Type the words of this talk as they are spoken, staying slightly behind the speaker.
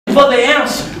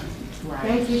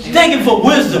Thank Him for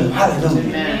wisdom. Hallelujah.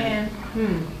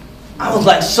 Amen. I was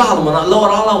like Solomon.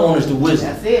 Lord, all I want is the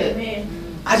wisdom. That's it.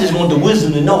 I just want the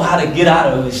wisdom to know how to get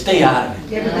out of it, stay out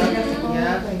of it.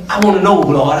 I want to know,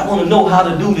 Lord. I want to know how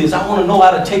to do this. I want to know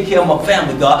how to take care of my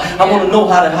family, God. I want to know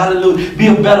how to, hallelujah, be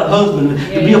a better husband,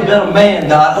 to be a better man,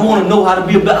 God. I want to know how to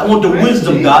be a better, I want the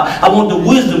wisdom, God. I want the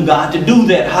wisdom, God, to do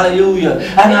that. Hallelujah.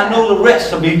 And I know the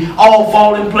rest will be all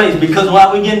fall in place because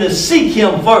while we begin to seek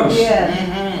Him first,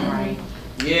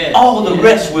 all the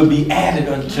rest will be added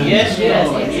unto you.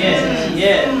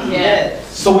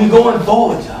 So we're going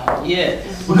forward, y'all.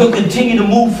 We're going to continue to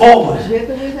move forward.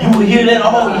 You will hear that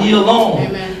all year long.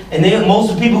 And then most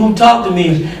of the people who talk to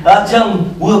me, I tell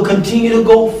them, we'll continue to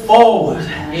go forward.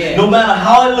 No matter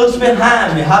how it looks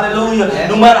behind me, hallelujah.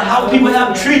 No matter how people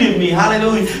have treated me,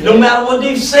 hallelujah. No matter what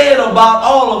they've said about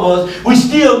all of us, we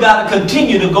still got to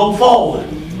continue to go forward.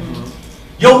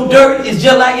 Your dirt is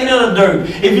just like any other dirt.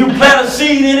 If you plant a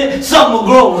seed in it, something will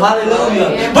grow,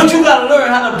 hallelujah. But you got to learn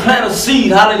how to plant a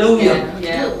seed, hallelujah.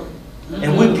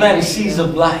 And we're planting seeds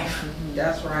of life.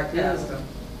 That's right, Pastor.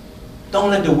 Don't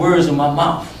let the words of my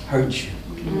mouth hurt you.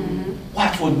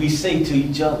 Watch what we say to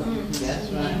each other. That's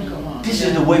right. Come on. This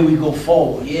is the way we go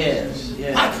forward.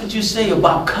 Watch what you say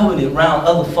about covenant around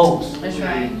other folks. That's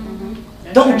right.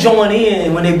 Don't join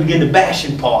in when they begin the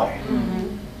bashing party.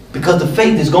 Because the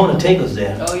faith is going to take us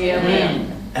there.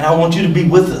 And I want you to be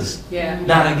with us,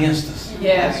 not against us.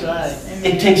 That's right.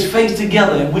 It takes faith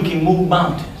together and we can move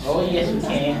mountains. Oh, yes, we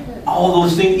can. All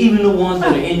those things, even the ones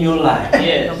that are in your life.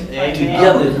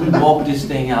 Together, we walk this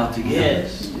thing out together.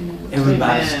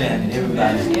 Everybody standing,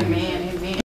 everybody.